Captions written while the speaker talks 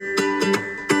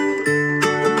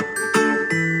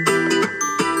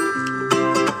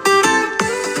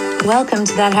Welcome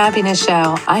to That Happiness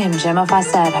Show. I am Gemma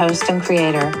Fawcett, host and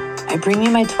creator. I bring you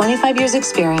my 25 years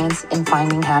experience in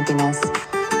finding happiness.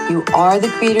 You are the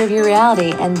creator of your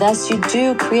reality, and thus you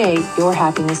do create your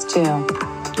happiness too.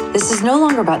 This is no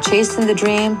longer about chasing the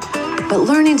dream, but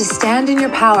learning to stand in your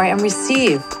power and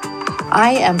receive.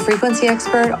 I am frequency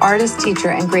expert, artist, teacher,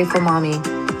 and grateful mommy,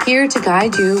 here to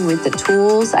guide you with the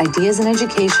tools, ideas, and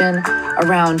education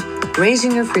around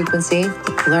raising your frequency,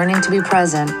 learning to be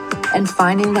present, and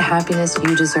finding the happiness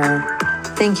you deserve.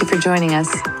 Thank you for joining us.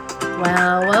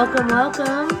 Wow,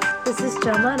 welcome. This is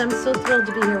Gemma, and I'm so thrilled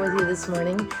to be here with you this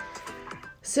morning.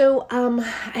 So,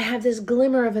 I have this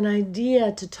glimmer of an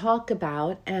idea to talk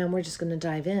about, and we're just going to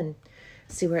dive in,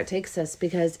 see where it takes us,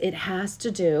 because it has to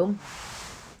do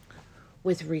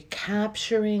with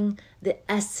recapturing the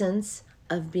essence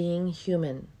of being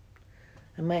human.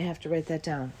 I might have to write that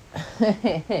down.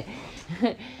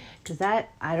 Because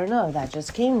I don't know, that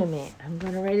just came to me. I'm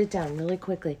going to write it down really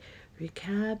quickly.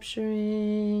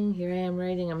 Recapturing, here I am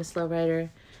writing, I'm a slow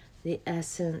writer, the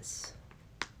essence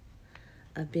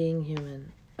of being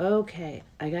human. Okay,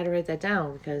 I got to write that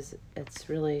down because it's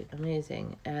really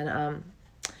amazing. And,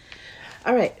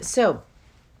 all right, so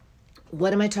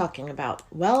what am I talking about?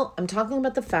 Well, I'm talking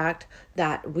about the fact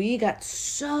that we got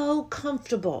so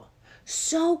comfortable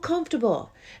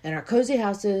in our cozy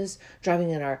houses, driving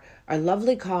in our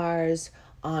lovely cars,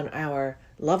 on our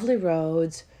lovely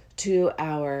roads, to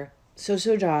our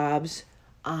social jobs,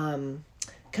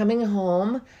 coming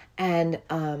home and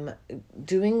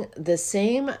doing the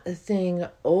same thing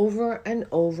over and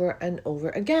over and over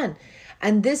again.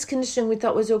 And this conditioning we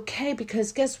thought was okay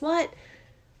because guess what?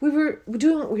 We were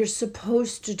doing what we were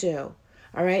supposed to do,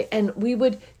 all right? And we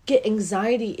would get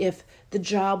anxiety if the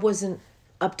job wasn't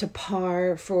up to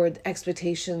par for the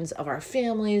expectations of our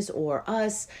families or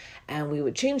us, and we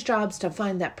would change jobs to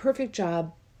find that perfect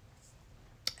job,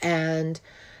 and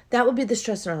that would be the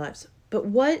stress in our lives. But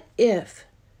what if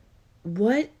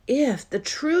the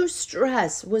true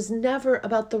stress was never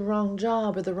about the wrong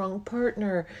job or the wrong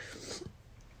partner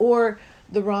or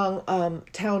the wrong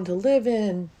town to live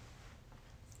in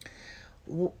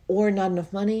or not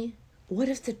enough money? What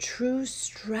if the true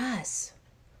stress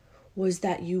was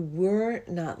that you were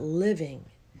not living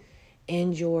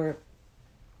in your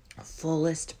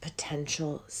fullest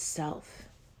potential self?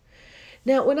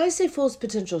 Now, when I say fullest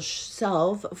potential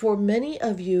self, for many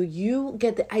of you, you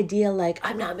get the idea like,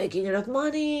 I'm not making enough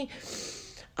money,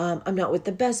 I'm not with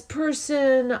the best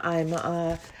person,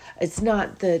 it's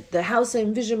not the house I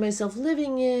envision myself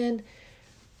living in,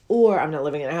 or I'm not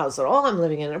living in a house at all, I'm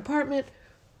living in an apartment.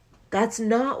 That's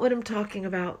not what I'm talking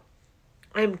about.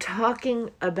 I'm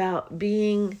talking about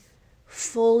being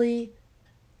fully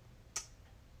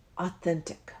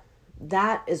authentic.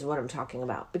 That is what I'm talking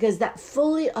about. Because that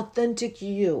fully authentic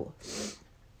you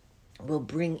will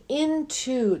bring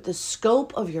into the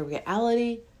scope of your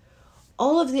reality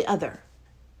all of the other.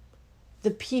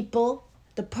 The people,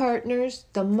 the partners,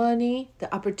 the money,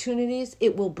 the opportunities.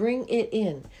 It will bring it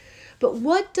in. But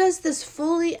what does this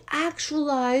fully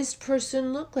actualized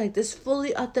person look like? This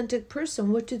fully authentic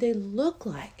person, what do they look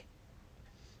like?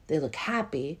 They look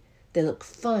happy. They look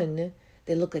fun.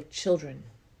 They look like children.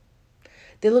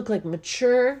 They look like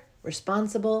mature,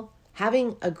 responsible,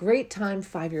 having a great time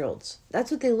 5-year-olds. That's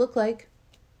what they look like.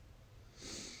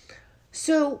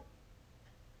 So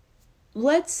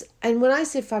and when I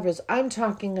say 5-year-olds, I'm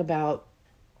talking about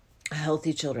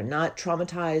healthy children, not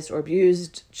traumatized or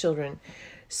abused children.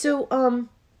 So,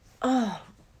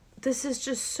 this is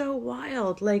just so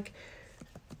wild. Like,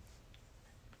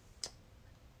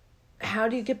 how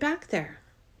do you get back there?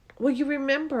 Well, you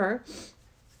remember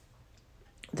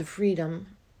the freedom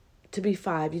to be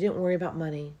 5. You didn't worry about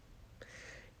money.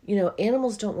 You know,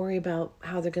 animals don't worry about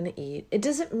how they're going to eat. It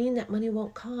doesn't mean that money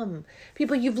won't come.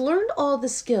 People, you've learned all the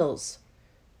skills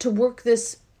to work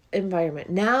this environment.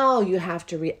 Now you have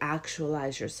to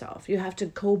reactualize yourself. You have to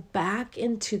go back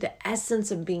into the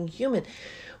essence of being human,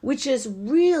 which is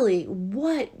really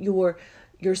what your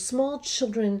small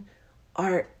children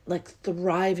are like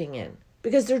thriving in,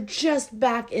 because they're just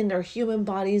back in their human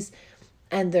bodies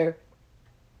and they're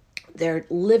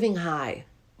living high.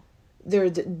 They're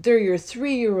your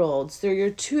 3-year-olds, they're your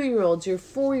 2-year-olds, your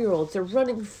 4-year-olds, they're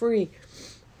running free.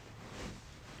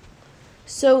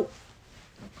 So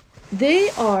they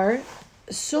are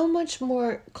so much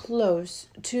more close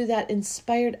to that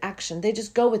inspired action. They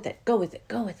just go with it.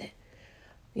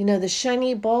 You know, the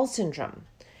shiny ball syndrome.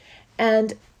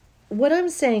 And what I'm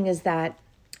saying is that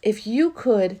if you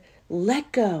could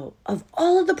let go of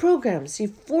all of the programs you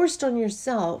forced on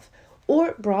yourself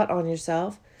or brought on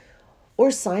yourself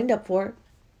or signed up for,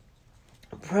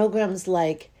 programs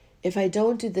like If I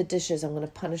don't do the dishes, I'm going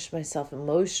to punish myself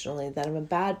emotionally that I'm a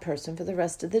bad person for the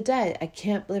rest of the day. I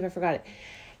can't believe I forgot it.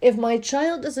 If my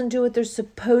child doesn't do what they're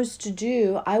supposed to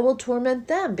do, I will torment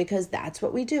them, because that's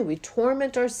what we do. We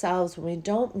torment ourselves when we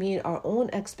don't meet our own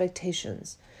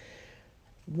expectations.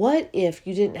 What if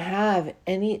you didn't have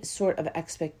any sort of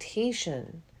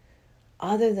expectation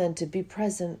other than to be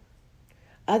present,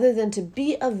 other than to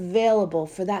be available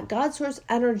for that God source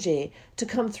energy to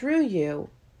come through you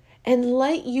and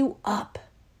light you up,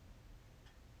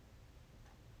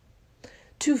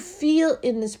 to feel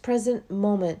in this present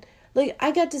moment? Like,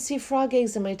 I got to see frog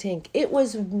eggs in my tank. It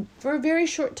was for a very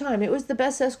short time. It was the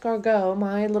best escargot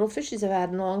my little fishies have had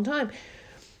in a long time.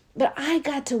 But I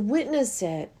got to witness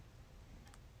it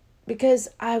because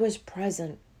I was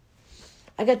present.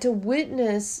 I get to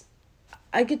witness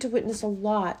a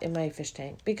lot in my fish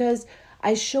tank because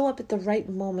I show up at the right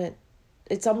moment.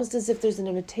 It's almost as if there's an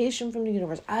invitation from the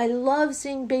universe. I love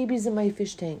seeing babies in my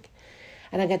fish tank.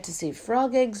 And I got to see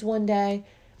frog eggs one day,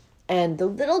 and the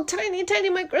little tiny, tiny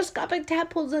microscopic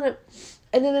tadpoles in it.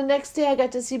 And then the next day I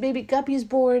got to see baby guppies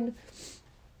born.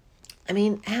 I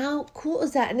mean, how cool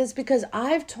is that? And it's because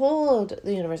I've told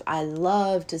the universe I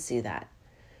love to see that.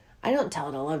 I don't tell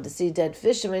it I love to see dead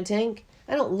fish in my tank.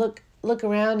 I don't look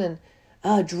around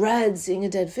and dread seeing a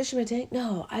dead fish in my tank.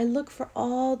 No, I look for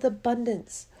all the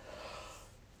abundance.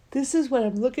 This is what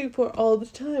I'm looking for all the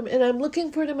time. And I'm looking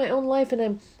for it in my own life.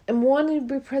 And I'm wanting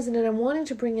to be present. And I'm wanting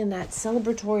to bring in that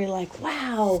celebratory, like,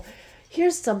 wow,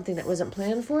 here's something that wasn't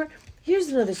planned for. Here's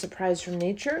another surprise from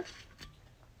nature.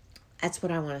 That's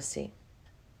what I want to see.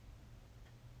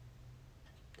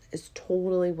 It's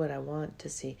totally what I want to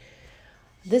see.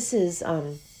 This is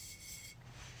a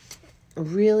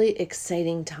really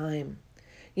exciting time.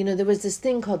 You know, there was this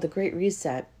thing called the Great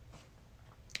Reset.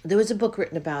 There was a book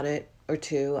written about it, or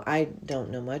two. I don't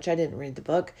know much. I didn't read the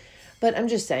book, but I'm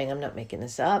just saying, I'm not making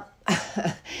this up.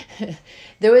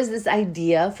 There was this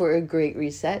idea for a Great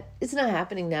Reset. It's not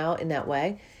happening now in that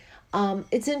way.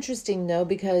 It's interesting though,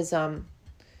 because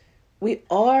we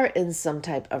are in some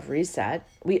type of reset.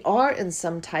 We are in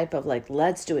some type of like,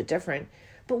 let's do it different.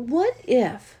 But what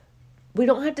if we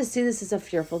don't have to see this as a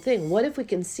fearful thing? What if we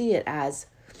can see it as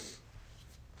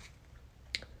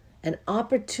an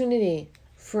opportunity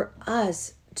for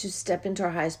us to step into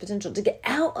our highest potential, to get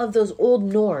out of those old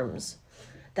norms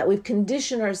that we've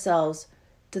conditioned ourselves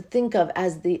to think of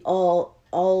as the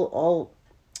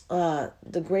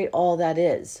the great all that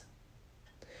is.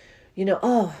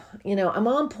 I'm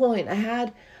on point.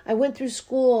 I went through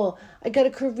school. I got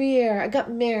a career. I got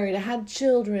married. I had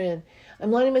children.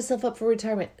 I'm lining myself up for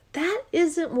retirement. That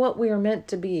isn't what we are meant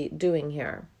to be doing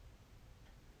here.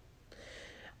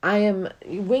 I am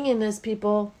winging this,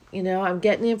 people. I'm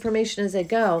getting the information as I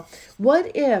go.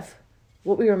 What if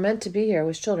what we were meant to be here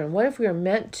was children? What if we were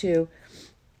meant to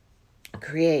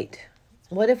create?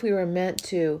 What if we were meant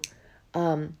to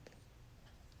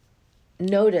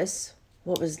notice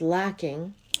what was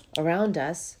lacking around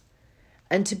us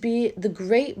and to be the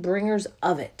great bringers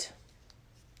of it?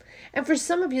 And for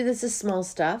some of you, this is small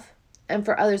stuff. And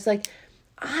for others, like,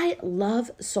 I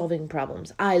love solving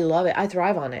problems. I love it. I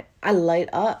thrive on it. I light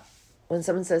up when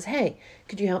someone says, hey,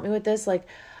 could you help me with this? Like,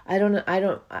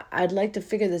 I'd like to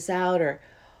figure this out, or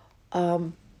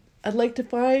I'd like to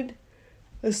find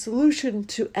a solution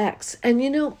to X. And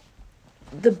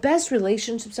the best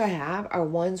relationships I have are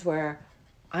ones where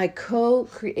I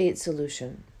co-create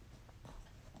solution.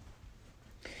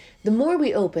 The more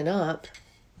we open up,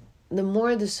 the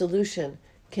more the solution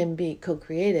can be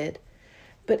co-created.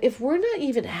 But if we're not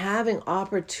even having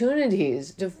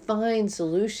opportunities to find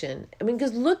solution,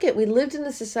 because we lived in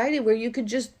a society where you could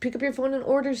just pick up your phone and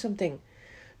order something.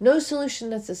 No solution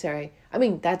necessary.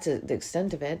 That's the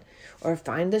extent of it. Or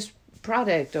find this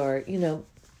product, or,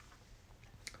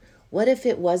 what if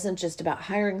it wasn't just about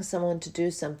hiring someone to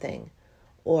do something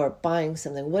or buying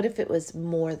something? What if it was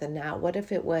more than that? What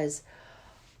if it was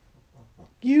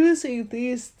using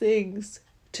these things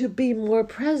to be more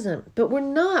present? But we're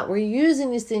not. We're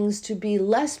using these things to be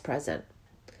less present.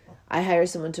 I hire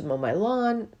someone to mow my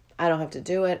lawn. I don't have to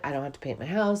do it. I don't have to paint my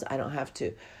house. I don't have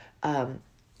to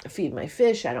feed my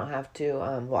fish. I don't have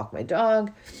to walk my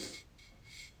dog.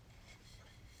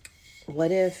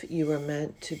 What if you were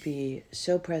meant to be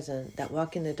so present that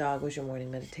walking the dog was your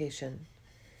morning meditation?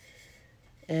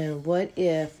 And what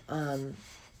if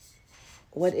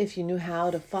you knew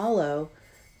how to follow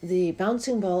the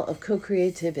bouncing ball of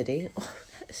co-creativity? Oh,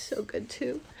 that is so good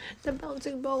too. The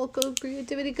bouncing ball of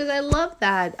co-creativity, because I love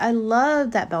that. I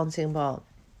love that bouncing ball.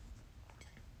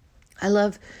 I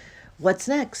love what's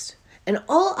next. And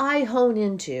all I hone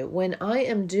into when I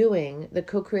am doing the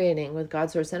co-creating with God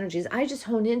Source Energies, I just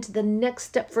hone into the next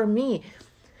step for me.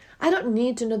 I don't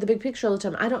need to know the big picture all the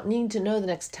time. I don't need to know the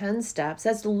next 10 steps.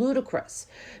 That's ludicrous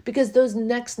because those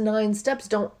next 9 steps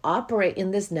don't operate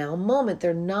in this now moment.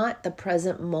 They're not the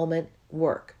present moment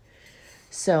work.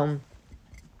 So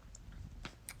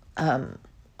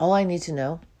all I need to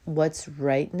know what's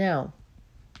right now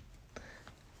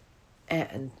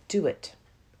and do it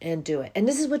and do it. And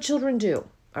this is what children do.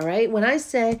 All right. When I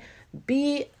say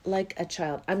be like a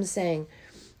child, I'm saying,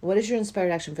 what is your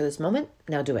inspired action for this moment?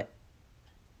 Now do it.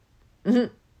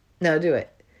 Now do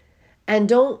it. And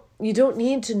you don't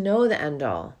need to know the end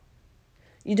all.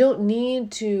 You don't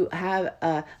need to have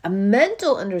a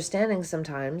mental understanding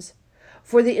sometimes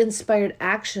for the inspired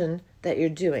action that you're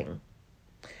doing.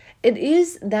 It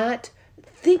is that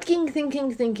thinking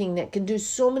that can do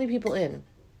so many people in.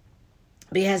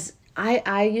 Because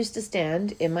I used to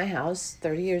stand in my house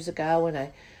 30 years ago when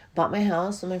I bought my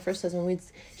house with my first husband.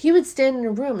 He would stand in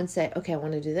a room and say, okay, I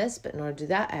want to do this, but in order to do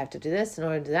that, I have to do this. In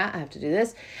order to do that, I have to do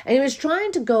this. And he was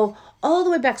trying to go all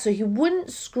the way back so he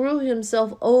wouldn't screw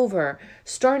himself over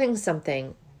starting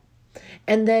something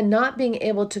and then not being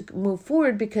able to move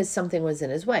forward because something was in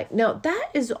his way. Now, that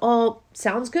is all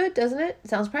sounds good, doesn't it?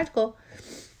 Sounds practical.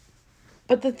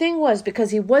 But the thing was,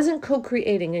 because he wasn't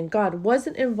co-creating and God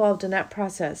wasn't involved in that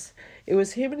process, it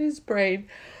was him and his brain.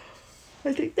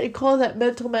 I think they call that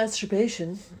mental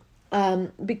masturbation.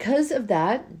 Because of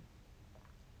that,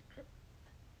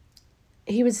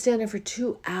 he would stand there for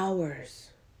 2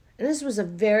 hours. And this was a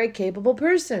very capable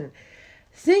person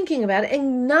thinking about it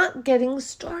and not getting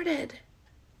started.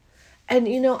 And,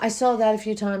 I saw that a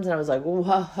few times and I was like,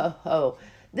 whoa,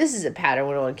 this is a pattern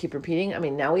we don't want to keep repeating. I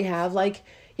mean, now we have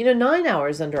 9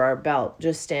 hours under our belt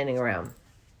just standing around,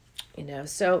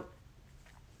 so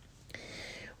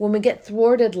when we get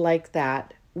thwarted like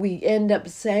that, we end up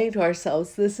saying to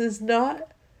ourselves, this is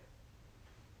not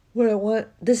what I want.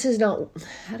 This is not,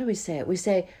 how do we say it? We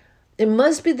say, it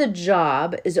must be the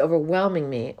job is overwhelming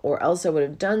me or else I would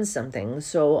have done something.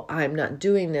 So I'm not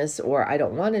doing this or I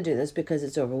don't want to do this because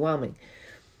it's overwhelming.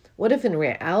 What if in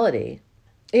reality,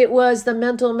 it was the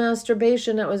mental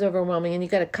masturbation that was overwhelming and you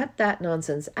got to cut that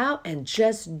nonsense out and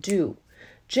just do.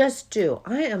 Just do.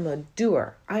 I am a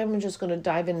doer. I am just going to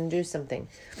dive in and do something.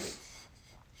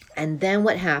 And then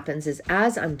what happens is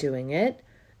as I'm doing it,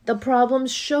 the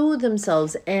problems show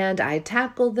themselves and I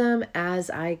tackle them as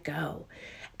I go.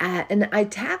 And I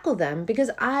tackle them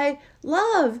because I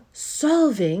love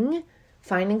finding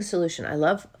solution. I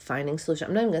love finding solution.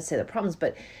 I'm not even going to say the problems,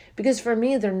 but because for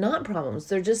me, they're not problems.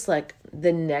 They're just like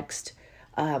the next,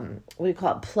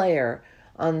 player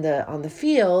on the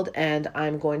field, and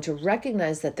I'm going to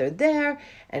recognize that they're there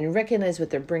and recognize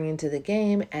what they're bringing to the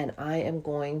game, and I am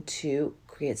going to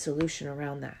create solution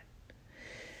around that.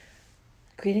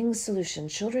 Creating a solution.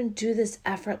 Children do this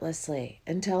effortlessly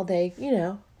until they,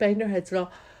 bang their heads and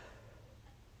all.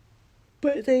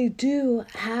 But they do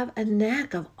have a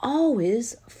knack of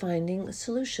always finding a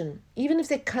solution. Even if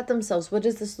they cut themselves, what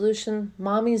is the solution?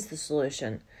 Mommy's the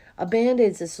solution. A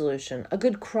Band-Aid's the solution. A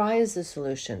good cry is the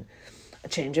solution. A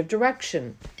change of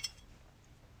direction.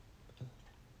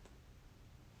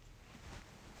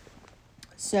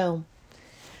 So,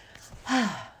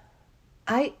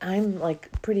 I'm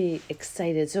pretty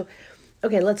excited. So,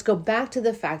 okay, let's go back to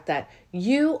the fact that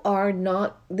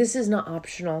this is not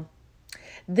optional.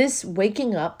 This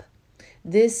waking up,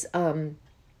 this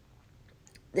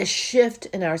shift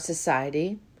in our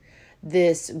society,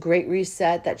 this great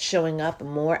reset that's showing up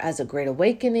more as a great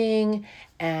awakening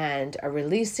and a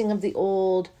releasing of the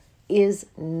old is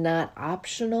not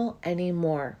optional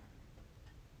anymore.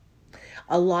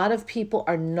 A lot of people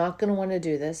are not going to want to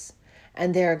do this,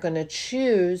 and they're going to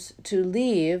choose to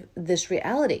leave this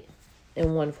reality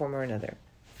in one form or another.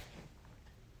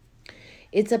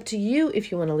 It's up to you if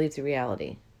you want to leave the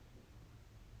reality.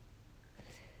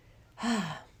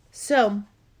 So,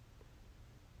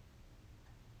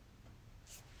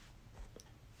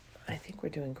 I think we're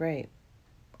doing great.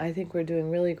 I think we're doing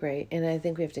really great. And I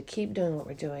think we have to keep doing what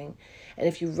we're doing. And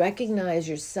if you recognize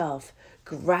yourself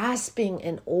grasping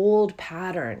an old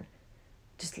pattern,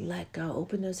 just let go.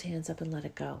 Open those hands up and let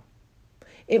it go.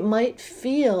 It might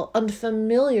feel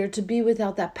unfamiliar to be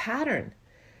without that pattern.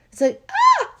 It's like,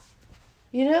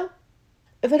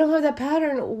 if I don't have that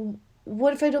pattern,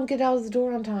 what if I don't get out of the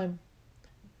door on time?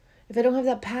 If I don't have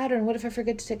that pattern, what if I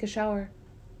forget to take a shower?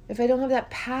 If I don't have that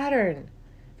pattern,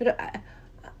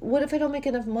 what if I don't make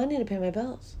enough money to pay my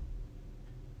bills?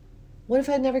 What if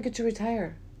I never get to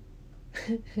retire?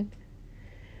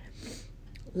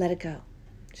 Let it go.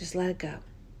 Just let it go.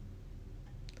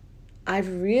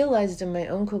 I've realized in my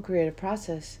own co-creative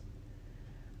process,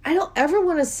 I don't ever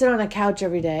want to sit on a couch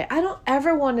every day. I don't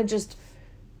ever want to just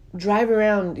drive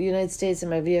around the United States in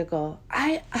my vehicle.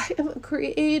 I am a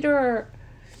creator.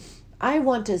 I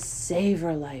want to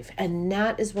savor life, and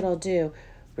that is what I'll do,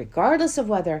 regardless of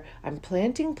whether I'm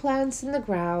planting plants in the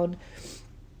ground,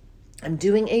 I'm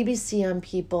doing ABC on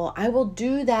people. I will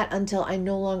do that until I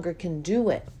no longer can do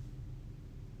it.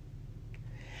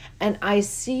 And I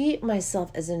see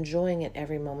myself as enjoying it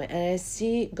every moment. And I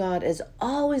see God as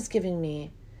always giving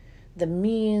me the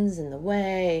means and the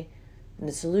way and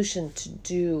the solution to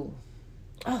do.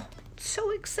 Oh, it's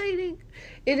so exciting.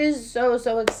 It is so,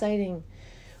 so exciting.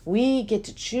 We get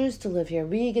to choose to live here.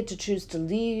 We get to choose to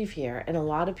leave here. And a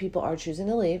lot of people are choosing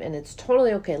to leave, and it's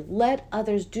totally okay. Let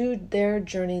others do their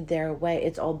journey their way.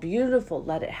 It's all beautiful.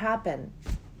 Let it happen.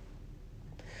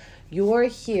 You're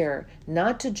here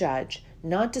not to judge,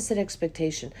 not to set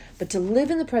expectation, but to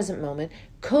live in the present moment,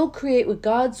 co-create with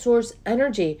God's source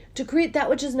energy to create that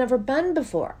which has never been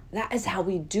before. That is how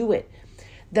we do it.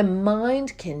 The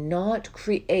mind cannot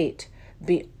create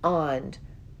beyond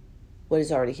what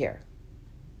is already here,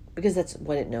 because that's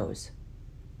what it knows.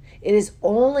 It is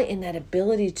only in that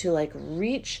ability to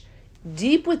reach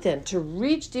deep within,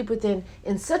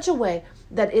 in such a way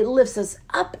that it lifts us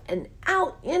up and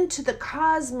out into the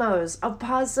cosmos of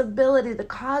possibility, the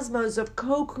cosmos of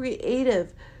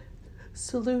co-creative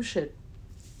solution.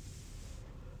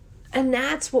 And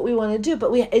that's what we want to do.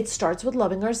 But it starts with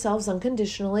loving ourselves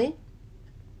unconditionally.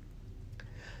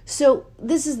 So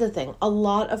this is the thing. A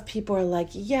lot of people are like,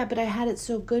 yeah, but I had it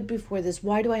so good before this.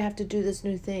 Why do I have to do this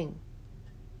new thing?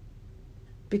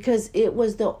 Because it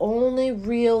was the only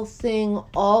real thing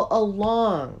all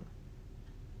along.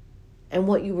 And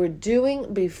what you were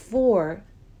doing before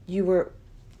you were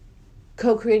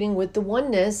co-creating with the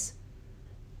oneness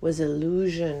was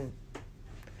illusion.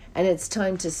 And it's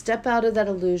time to step out of that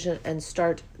illusion and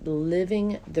start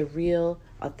living the real,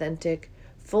 authentic,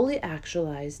 fully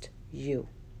actualized you.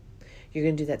 You're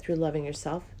going to do that through loving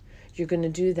yourself. You're going to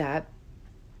do that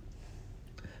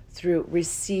through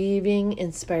receiving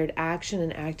inspired action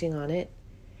and acting on it.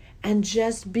 And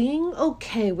just being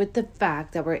okay with the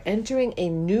fact that we're entering a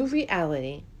new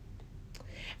reality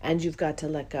and you've got to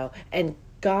let go. And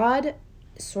God,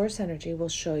 source energy, will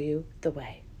show you the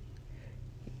way.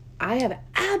 I have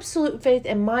absolute faith,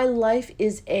 and my life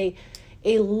is a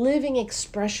living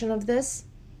expression of this.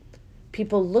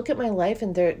 People look at my life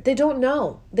and they don't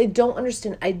know. They don't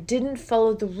understand. I didn't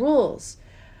follow the rules.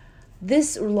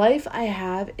 This life I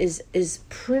have is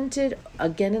printed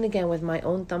again and again with my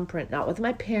own thumbprint, not with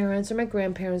my parents or my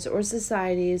grandparents or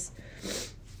society's.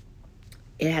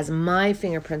 It has my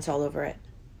fingerprints all over it.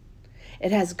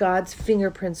 It has God's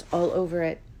fingerprints all over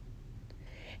it.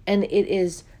 And it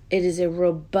is a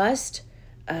robust,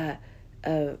 what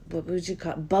would you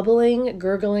call it? Bubbling,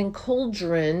 gurgling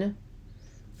cauldron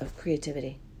of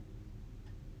creativity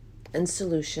and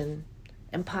solution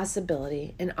and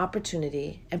possibility and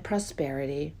opportunity and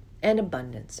prosperity and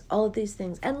abundance. All of these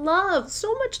things. And love,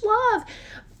 so much love.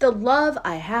 The love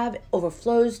I have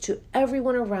overflows to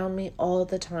everyone around me all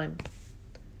the time.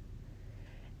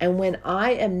 And when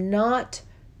I am not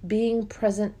being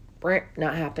present,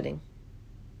 not happening.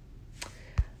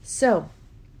 So,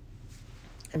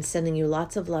 I'm sending you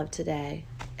lots of love today.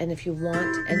 And if you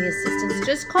want any assistance,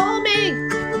 just call me.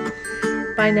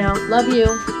 Bye now. Love you.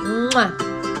 Mwah.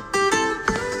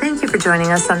 Thank you for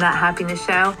joining us on That Happiness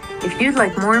Show. If you'd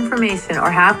like more information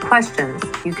or have questions,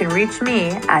 you can reach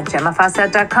me at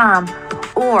GemmaFawcett.com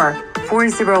or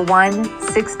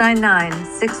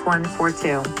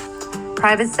 401-699-6142.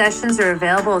 Private sessions are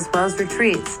available as well as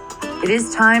retreats. It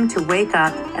is time to wake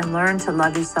up and learn to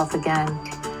love yourself again.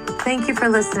 Thank you for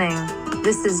listening.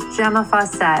 This is Gemma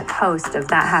Fawcett, host of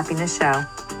That Happiness Show.